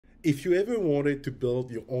If you ever wanted to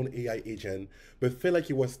build your own AI agent but felt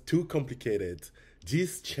like it was too complicated,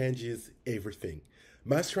 this changes everything.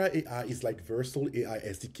 Mastra AI is like Vercel AI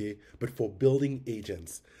SDK, but for building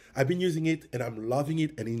agents. I've been using it and I'm loving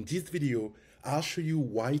it, and in this video, I'll show you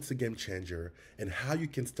why it's a game changer and how you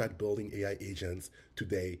can start building AI agents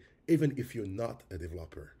today, even if you're not a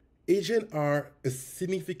developer. Agents are a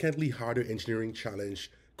significantly harder engineering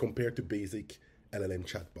challenge compared to basic LLM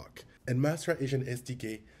chatbot. And Mastra Agent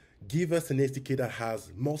SDK give us an SDK that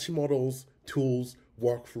has multimodals, tools,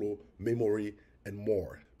 workflow, memory, and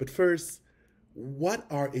more. But first, what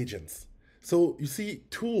are agents? So you see,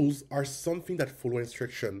 tools are something that follow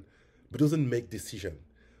instruction but doesn't make decision.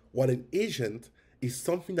 While an agent is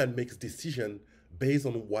something that makes decision based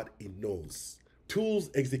on what it knows.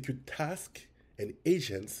 Tools execute tasks and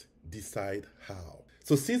agents decide how.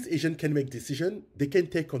 So since agents can make decisions, they can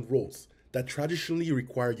take on roles that traditionally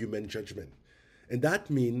require human judgment. And that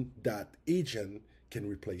means that agent can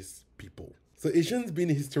replace people. So agents been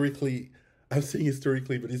historically, I'm saying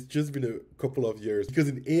historically, but it's just been a couple of years, because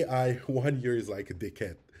in AI, 1 year is like a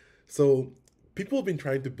decade. So people have been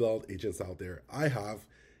trying to build agents out there. I have,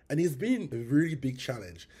 and it's been a really big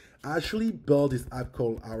challenge. I actually built this app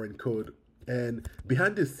called RN Code, and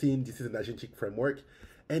behind the scene, this is an agentic framework.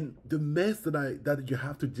 And the mess that you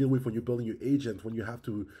have to deal with when you're building your agent, when you have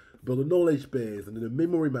to build a knowledge base and then the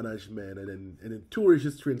memory management and then tool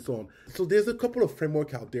registry and so on. So there's a couple of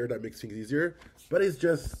framework out there that makes things easier, but it's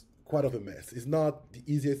just quite of a mess. It's not the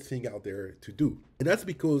easiest thing out there to do. And that's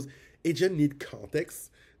because agents need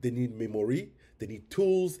context, they need memory, they need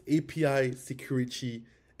tools, API, security,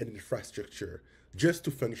 and infrastructure just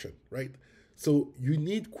to function, right? So you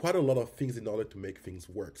need quite a lot of things in order to make things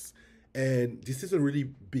work. And this is a really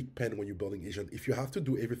big pain when you're building agent, if you have to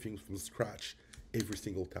do everything from scratch every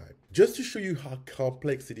single time. Just to show you how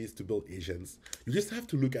complex it is to build agents, you just have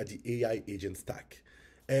to look at the AI agent stack.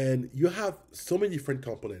 And you have so many different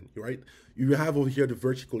components, right? You have over here the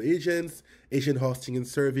vertical agents, agent hosting and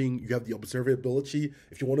serving. You have the observability.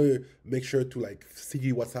 If you want to make sure to like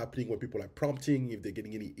see what's happening when people are prompting, if they're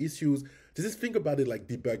getting any issues, just think about it like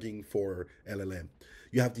debugging for LLM.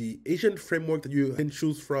 You have the agent framework that you can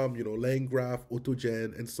choose from, LangGraph,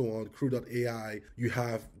 AutoGen, and so on, Crew.ai. You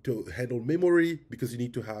have to handle memory because you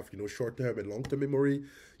need to have, short-term and long-term memory.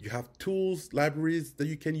 You have tools, libraries that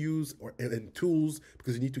you can use, and tools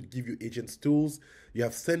because you need to give your agents tools. You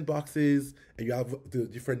have sandboxes, and you have the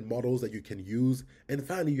different models that you can use. And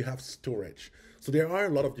finally, you have storage. So there are a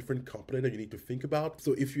lot of different components that you need to think about.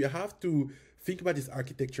 So if you have to think about this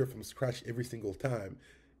architecture from scratch every single time,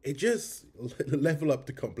 it just level up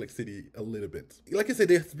the complexity a little bit. Like I said,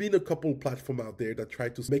 there's been a couple platforms out there that try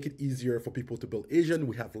to make it easier for people to build agent.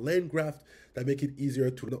 We have LangGraph that make it easier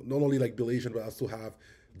to not only like build agent, but also have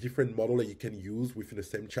different model that you can use within the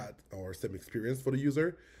same chat or same experience for the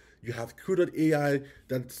user. You have Crew.ai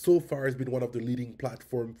that so far has been one of the leading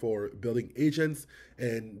platforms for building agents,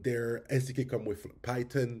 and their SDK come with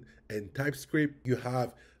Python and TypeScript. You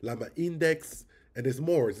have Llama Index, and there's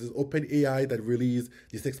more. There's OpenAI that released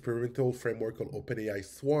this experimental framework called OpenAI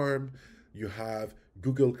Swarm. You have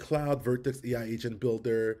Google Cloud, Vertex AI Agent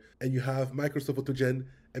Builder, and you have Microsoft AutoGen,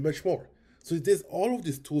 and much more. So there's all of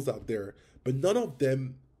these tools out there, but none of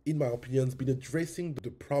them, in my opinion, has been addressing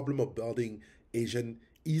the problem of building agent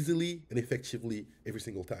easily and effectively every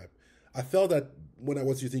single time. I felt that when I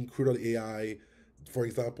was using Crew.ai, for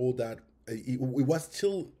example, that it was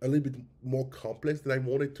still a little bit more complex than I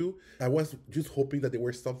wanted to. I was just hoping that there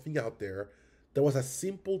was something out there that was as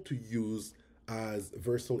simple to use as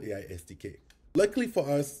Vercel AI SDK. Luckily for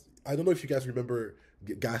us, I don't know if you guys remember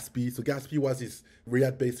Gatsby. So Gatsby was this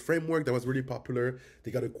React-based framework that was really popular.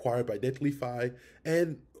 They got acquired by Netlify.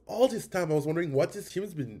 And all this time I was wondering what this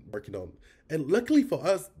team's been working on. And luckily for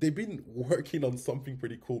us, they've been working on something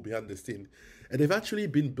pretty cool behind the scene. And they've actually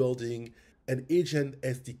been building an agent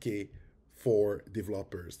SDK for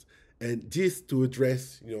developers, and this to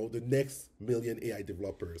address the next million AI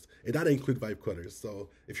developers, and that includes vibe coders. So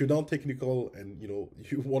if you're non-technical and you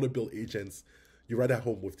want to build agents, you're right at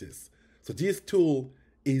home with this. So this tool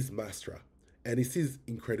is Mastra, and this is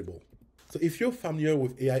incredible. So if you're familiar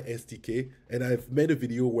with AI SDK, and I've made a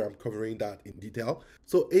video where I'm covering that in detail.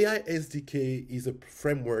 So AI SDK is a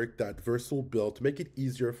framework that Vercel built to make it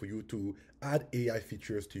easier for you to add AI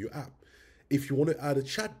features to your app. If you want to add a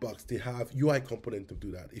chat box, they have UI component to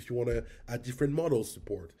do that. If you want to add different model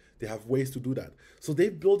support, they have ways to do that. So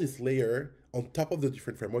they've built this layer on top of the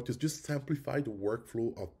different frameworks to just simplify the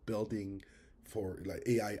workflow of building for like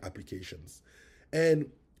AI applications.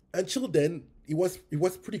 And until then, it was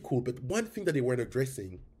pretty cool. But one thing that they weren't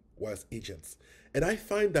addressing was agents. And I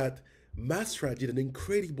find that Mastra did an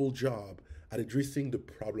incredible job at addressing the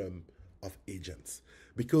problem of agents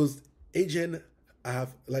because agents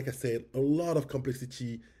have, like I said, a lot of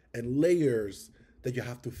complexity and layers that you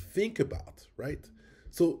have to think about, right?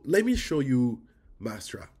 So let me show you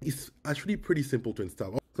Mastra. It's actually pretty simple to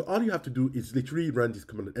install. So all you have to do is literally run this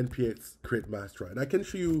command npx create Mastra. And I can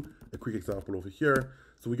show you a quick example over here.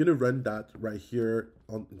 So we're gonna run that right here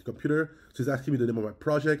on the computer. So it's asking me the name of my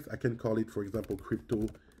project. I can call it, for example, crypto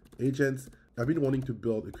agents. I've been wanting to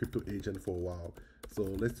build a crypto agent for a while. So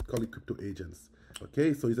let's call it crypto agents.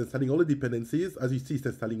 Okay, so it's installing all the dependencies. As you see, it's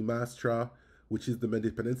installing Mastra, which is the main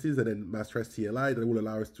dependencies, and then Mastra CLI that will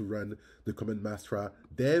allow us to run the command Mastra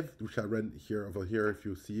dev, which I run here over here if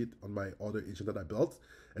you see it on my other agent that I built.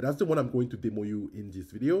 And that's the one I'm going to demo you in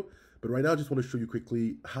this video. But right now, I just want to show you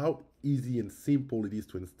quickly how easy and simple it is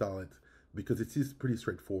to install it, because it is pretty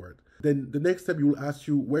straightforward. Then the next step, you will ask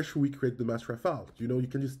you, where should we create the Mastra file? You know, you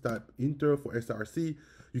can just type enter for src.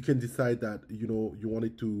 You can decide that, you know, you want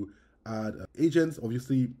it to add agents.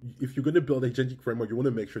 Obviously, if you're going to build a agentic framework, you want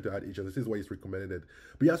to make sure to add agents. This is why it's recommended.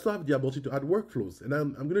 But you also have the ability to add workflows. And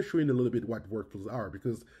I'm going to show you in a little bit what workflows are,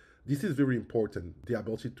 because this is very important, the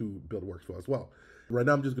ability to build workflow as well. Right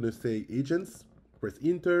now, I'm just going to say agents, press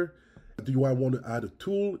enter. Do I want to add a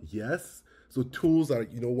tool? Yes. So tools are,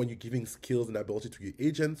 you know, when you're giving skills and ability to your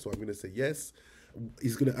agent. So I'm going to say yes.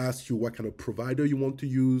 It's going to ask you what kind of provider you want to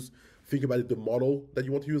use. Think about it, the model that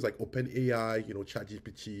you want to use, like OpenAI, you know,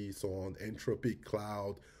 ChatGPT, so on, Anthropic,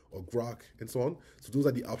 Cloud, or Grok, and so on. So those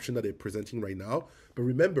are the options that they're presenting right now. But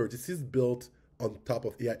remember, this is built on top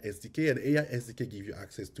of AI SDK, and AI SDK gives you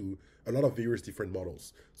access to a lot of various different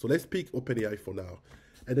models. So let's pick OpenAI for now.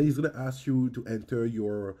 And then he's going to ask you to enter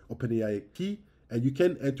your OpenAI key, and you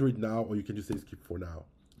can enter it now, or you can just say skip for now.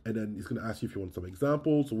 And then it's going to ask you if you want some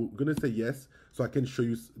examples. So we're going to say yes, so I can show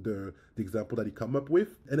you the example that he come up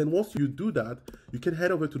with. And then once you do that, you can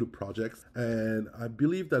head over to the projects. And I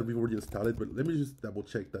believe that we've already installed it, but let me just double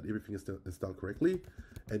check that everything is installed correctly.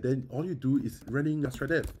 And then all you do is running Mastra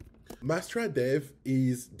Dev. Mastra Dev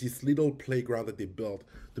is this little playground that they built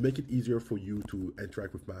to make it easier for you to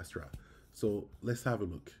interact with Mastra. So let's have a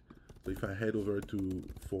look. So if I head over to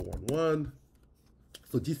 411,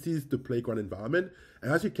 so this is the playground environment.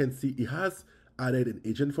 And as you can see, it has added an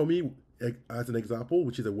agent for me as an example,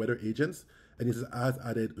 which is a weather agent. And it has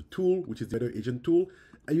added a tool, which is the weather agent tool.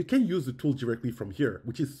 And you can use the tool directly from here,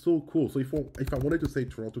 which is so cool. So if I wanted to say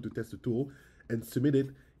Toronto to test the tool and submit it,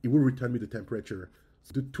 it will return me the temperature.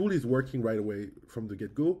 So the tool is working right away from the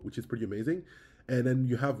get-go, which is pretty amazing. And then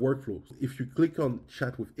you have workflows. If you click on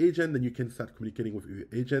chat with agent, then you can start communicating with your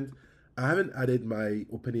agent. I haven't added my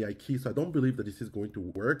OpenAI key, so I don't believe that this is going to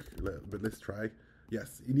work, but let's try.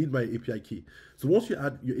 Yes, you need my API key. So once you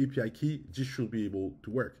add your API key, this should be able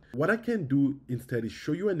to work. What I can do instead is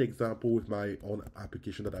show you an example with my own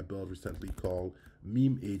application that I built recently called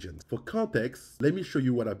Meme Agent. For context, let me show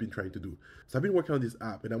you what I've been trying to do. So I've been working on this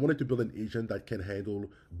app, and I wanted to build an agent that can handle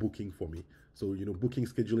booking for me. So, you know, booking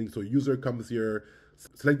scheduling. So user comes here,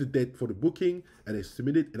 select the date for the booking, and I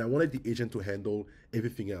submit it, and I wanted the agent to handle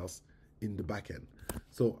everything else in the backend.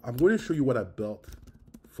 So I'm going to show you what I built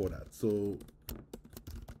for that. So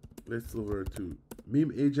let's over to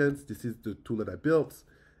Meme Agents. This is the tool that I built,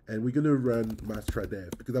 and we're going to run Mastra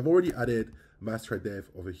Dev because I've already added Mastra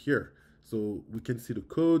Dev over here. So we can see the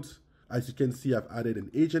code. As you can see, I've added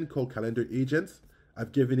an agent called Calendar Agent.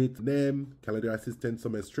 I've given it name, Calendar Assistant,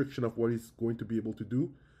 some instruction of what it's going to be able to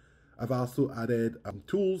do. I've also added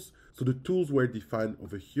tools. So the tools were defined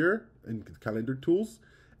over here in Calendar Tools.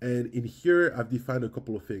 And in here, I've defined a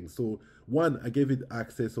couple of things. So one, I gave it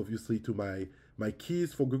access, obviously, to my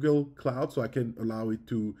keys for Google Cloud, so I can allow it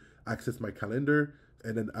to access my calendar.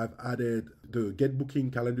 And then I've added the Get Booking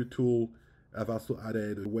calendar tool. I've also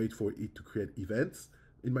added a way for it to create events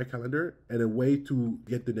in my calendar and a way to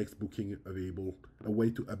get the next booking available, a way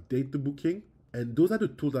to update the booking. And those are the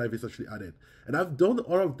tools that I've essentially added. And I've done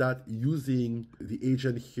all of that using the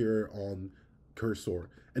agent here on Cursor.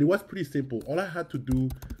 And it was pretty simple. All I had to do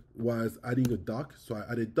was adding a doc. So I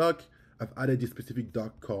added doc. I've added this specific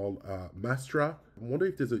doc called Mastra. I wonder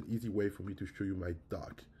if there's an easy way for me to show you my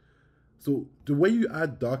doc. So the way you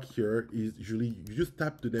add doc here is usually you just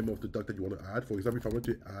tap the name of the doc that you want to add. For example, if I want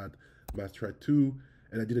to add Mastra 2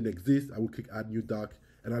 and I didn't exist, I will click add new doc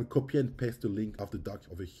and I'll copy and paste the link of the doc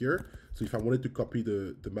over here. So if I wanted to copy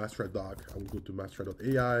the Mastra doc, I will go to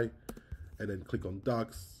mastra.ai and then click on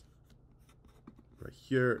docs right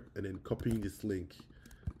here and then copying this link.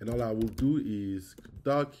 And all I will do is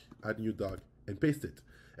doc, add new doc, and paste it.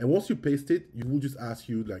 And once you paste it, you will just ask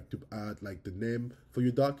you like to add like the name for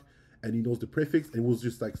your doc, and he knows the prefix, and we'll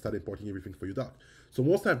just like start importing everything for your doc. So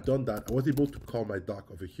once I've done that, I was able to call my doc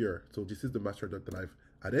over here. So this is the master doc that I've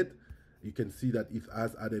added. You can see that it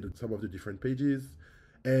has added some of the different pages.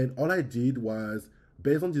 And all I did was,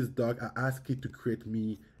 based on this doc, I asked it to create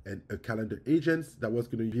me a calendar agent that was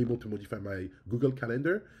going to be able to modify my Google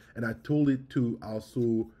Calendar. And I told it to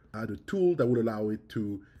also add a tool that would allow it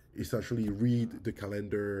to essentially read the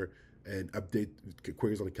calendar and update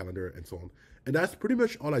queries on the calendar and so on. And that's pretty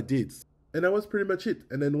much all I did. And that was pretty much it.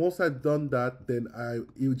 And then once I'd done that, then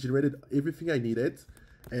it generated everything I needed.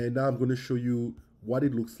 And now I'm going to show you what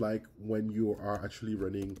it looks like when you are actually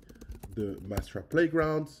running the Mastra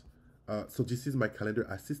Playground. So this is my calendar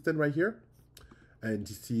assistant right here. And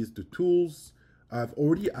this is the tools. I've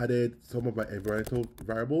already added some of my environmental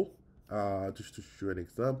variable, just to show an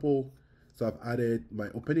example. So I've added my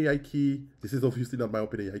OpenAI key. This is obviously not my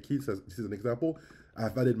OpenAI key, so this is an example.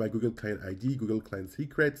 I've added my Google Client ID, Google Client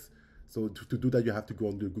Secrets. So to do that, you have to go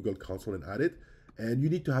on the Google console and add it. And you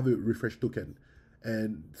need to have a refresh token.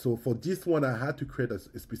 And so for this one, I had to create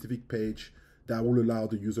a specific page that will allow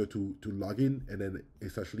the user to log in and then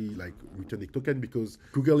essentially like return the token, because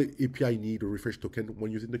Google API need a refresh token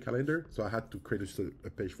when using the calendar. So I had to create a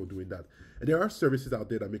page for doing that. And there are services out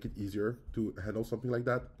there that make it easier to handle something like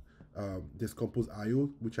that. There's Compose.io,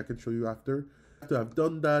 which I can show you after. After I've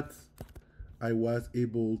done that, I was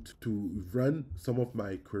able to run some of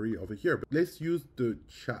my query over here. But let's use the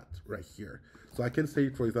chat right here. So I can say,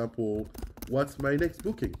 for example, what's my next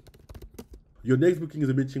booking? Your next booking is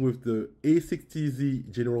a meeting with the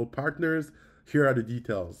A60Z general partners. Here are the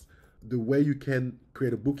details. The way you can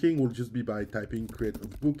create a booking will just be by typing create a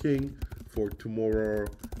booking for tomorrow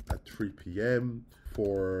at 3 p.m.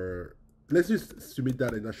 Let's just submit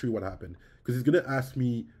that and I'll show you what happened. Because it's going to ask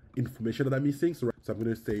me information that I'm missing. So I'm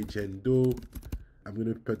going to say Jen Doe. I'm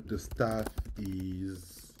going to put the staff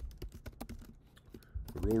is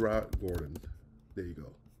Aurora Gordon. There you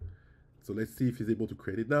go. So let's see if he's able to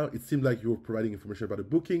create it now. It seems like you're providing information about the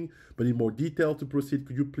booking, but in more detail to proceed,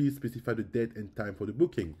 could you please specify the date and time for the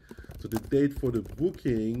booking? So the date for the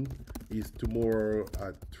booking is tomorrow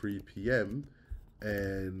at 3 p.m.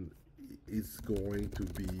 and it's going to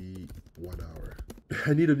be 1 hour.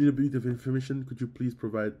 I need a little bit of information. Could you please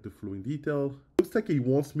provide the following detail? Looks like he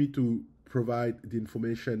wants me to provide the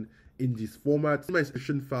information in this format. In my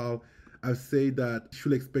session file, I'll say that you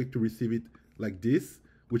should expect to receive it like this,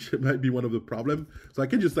 which might be one of the problems. So I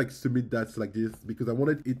can just like submit that like this because I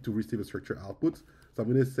wanted it to receive a structured output. So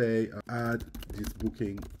I'm going to say add this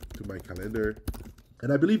booking to my calendar.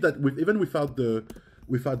 And I believe that even without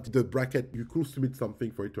the bracket, you could submit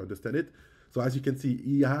something for it to understand it. So as you can see,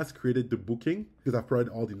 he has created the booking because I've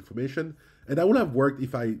provided all the information. And that would have worked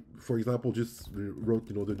if I, for example, just wrote,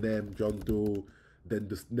 the name, John Doe, then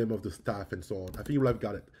the name of the staff and so on. I think you would have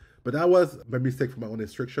got it. But that was my mistake for my own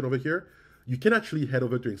instruction over here. You can actually head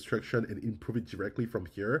over to instruction and improve it directly from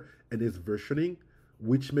here. And there's versioning,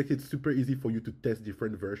 which makes it super easy for you to test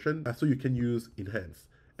different versions. So you can use enhance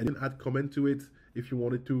and then add comment to it if you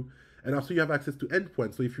wanted to. And also you have access to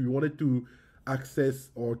endpoints. So if you wanted to access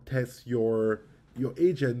or test your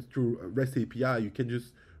agent through REST API, you can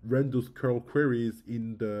just run those curl queries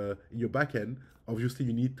in your backend. Obviously,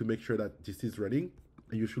 you need to make sure that this is running,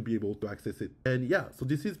 and you should be able to access it. And yeah, so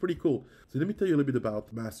this is pretty cool. So let me tell you a little bit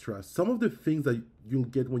about Mastra. Some of the things that you'll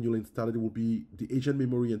get when you'll install it will be the agent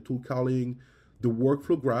memory and tool calling, the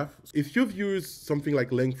workflow graph. If you've used something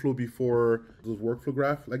like Langflow before, those workflow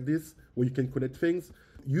graph like this, where you can connect things,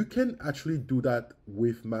 you can actually do that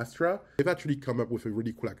with Mastra. They've actually come up with a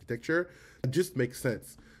really cool architecture. It just makes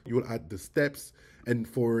sense. You will add the steps, and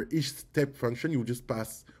for each step function, you will just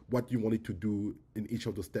pass what you want it to do in each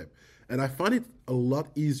of the steps. And I find it a lot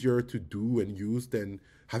easier to do and use than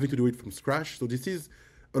having to do it from scratch. So this is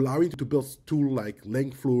allowing you to build tool like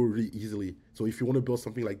Langflow really easily. So if you want to build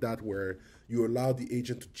something like that where you allow the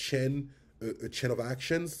agent to chain a chain of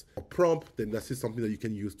actions or prompt, then this is something that you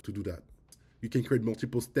can use to do that. You can create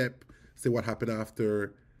multiple steps, say what happened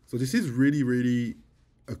after. So this is really, really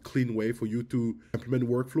a clean way for you to implement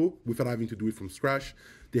workflow without having to do it from scratch.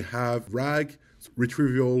 They have RAG,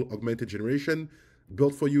 retrieval augmented generation,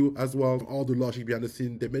 built for you as well. All the logic behind the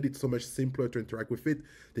scene, they made it so much simpler to interact with it.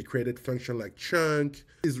 They created function like chunk.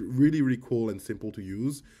 It's really, really cool and simple to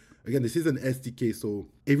use. Again, this is an SDK, so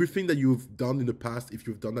everything that you've done in the past, if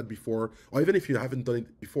you've done that before, or even if you haven't done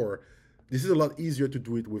it before, this is a lot easier to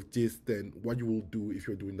do it with this than what you will do if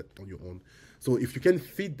you're doing that on your own. So if you can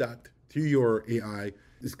feed that to your AI,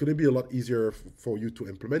 it's going to be a lot easier for you to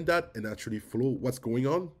implement that and actually follow what's going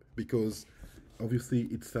on, because obviously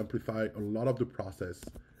it simplifies a lot of the process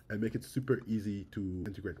and make it super easy to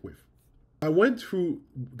integrate with. I went through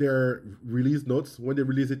their release notes when they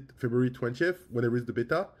released it February 20th, when they released the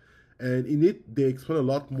beta. And in it, they explain a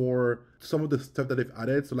lot more some of the stuff that they've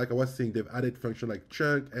added. So like I was saying, they've added function like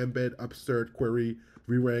chunk, embed, upsert, query,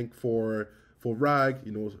 re-rank for RAG,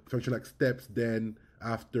 function like steps, then,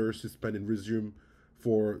 after, suspend, and resume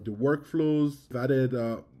for the workflows. They've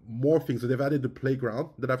added more things. So they've added the playground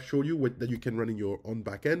that I've showed you that you can run in your own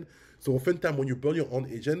backend. So oftentimes when you build your own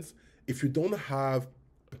agents, if you don't have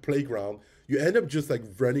a playground, you end up just like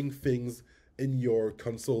running things in your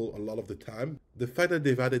console a lot of the time. The fact that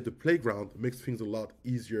they've added the playground makes things a lot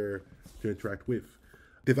easier to interact with.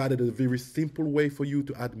 They've added a very simple way for you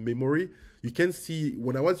to add memory. You can see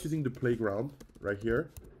when I was using the playground right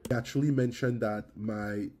here, I actually mentioned that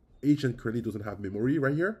my agent currently doesn't have memory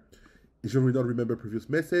right here. It should not remember previous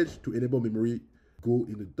message. To enable memory, go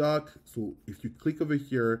in the dock. So if you click over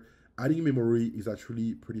here, adding memory is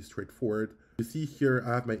actually pretty straightforward. You see here,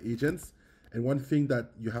 I have my agents. And one thing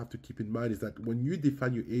that you have to keep in mind is that when you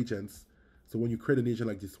define your agents, so when you create an agent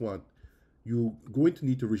like this one, you're going to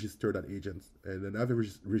need to register that agent. And then I've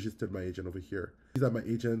registered my agent over here. These are my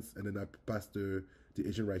agents, and then I pass the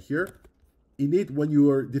agent right here. In it, when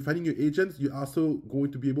you are defining your agents, you're also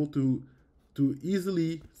going to be able to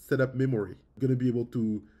easily set up memory. You're going to be able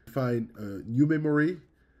to find a new memory,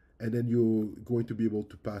 and then you're going to be able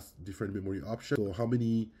to pass different memory options. So how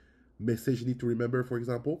many messages you need to remember, for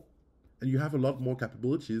example. And you have a lot more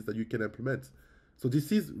capabilities that you can implement. So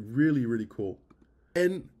this is really, really cool.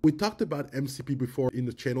 And we talked about MCP before in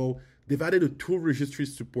the channel. They've added a tool registry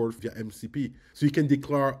support via MCP. So you can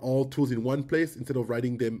declare all tools in one place instead of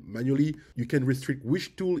writing them manually. You can restrict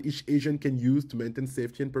which tool each agent can use to maintain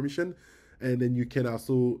safety and permission. And then you can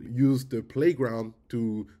also use the playground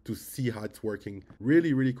to see how it's working.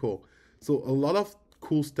 Really, really cool. So a lot of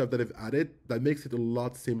cool stuff that they've added that makes it a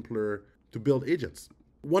lot simpler to build agents.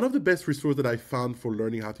 One of the best resources that I found for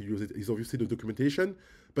learning how to use it is obviously the documentation,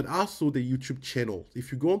 but also the YouTube channel.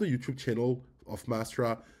 If you go on the YouTube channel of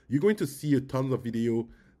Mastra, you're going to see a ton of video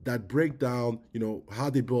that break down,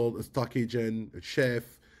 how they build a stock agent, a chef,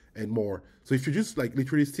 and more. So if you just like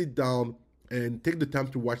literally sit down and take the time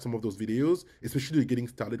to watch some of those videos, especially getting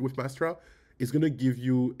started with Mastra, it's going to give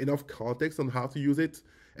you enough context on how to use it.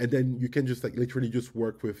 And then you can just like literally just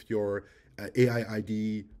work with your AI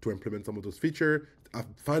ID to implement some of those features. I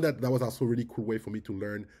find that was also a really cool way for me to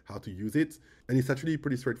learn how to use it. And it's actually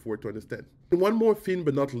pretty straightforward to understand. And one more thing,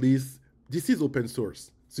 but not least, this is open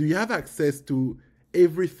source. So you have access to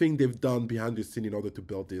everything they've done behind the scene in order to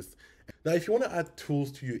build this. Now, if you want to add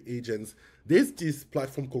tools to your agents, there's this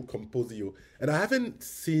platform called Composio. And I haven't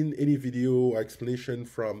seen any video or explanation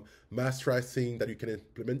from Mastra saying that you can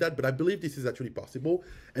implement that, but I believe this is actually possible.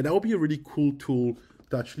 And that would be a really cool tool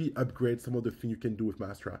to actually upgrade some of the things you can do with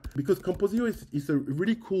Mastra. Because Composio is a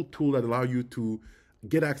really cool tool that allows you to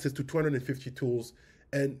get access to 250 tools.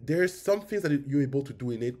 And there's some things that you're able to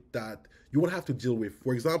do in it that you won't have to deal with.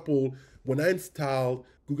 For example, when I installed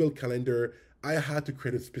Google Calendar, I had to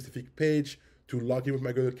create a specific page to log in with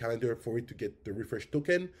my Google Calendar for it to get the refresh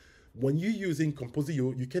token. When you're using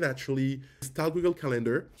Composio, you can actually install Google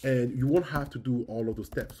Calendar and you won't have to do all of those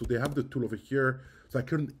steps. So they have the tool over here. So I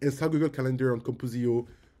can install Google Calendar on Composio,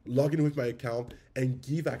 log in with my account, and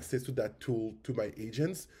give access to that tool to my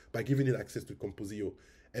agents by giving it access to Composio.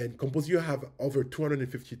 And Composio have over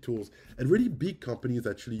 250 tools, and really big companies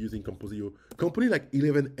actually using Composio. Companies like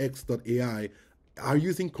 11x.ai are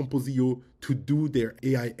using Composio to do their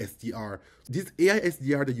AI SDR. This AI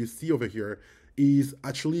SDR that you see over here is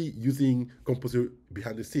actually using Composio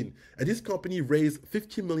behind the scene. And this company raised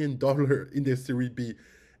 $50 million in their Series B,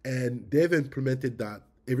 and they've implemented that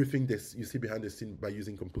everything that you see behind the scene by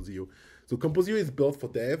using Composio. So Composio is built for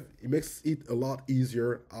dev. It makes it a lot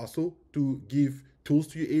easier also to give tools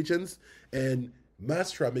to your agents, and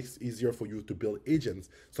Mastra makes it easier for you to build agents.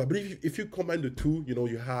 So I believe if you combine the two,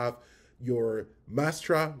 you have your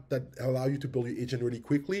Mastra that allow you to build your agent really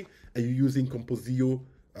quickly, and you're using Composio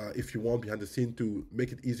if you want behind the scene to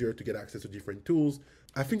make it easier to get access to different tools.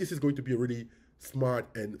 I think this is going to be a really smart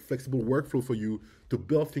and flexible workflow for you to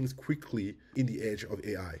build things quickly in the age of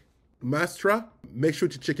AI. Mastra, make sure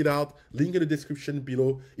to check it out. Link in the description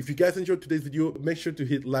below. If you guys enjoyed today's video, make sure to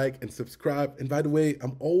hit like and subscribe. And by the way,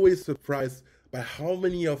 I'm always surprised by how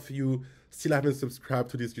many of you still haven't subscribed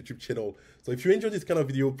to this YouTube channel. So if you enjoyed this kind of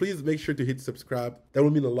video, please make sure to hit subscribe. That will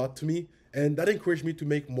mean a lot to me, and that encourages me to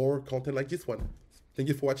make more content like this one. Thank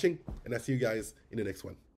you for watching, and I'll see you guys in the next one.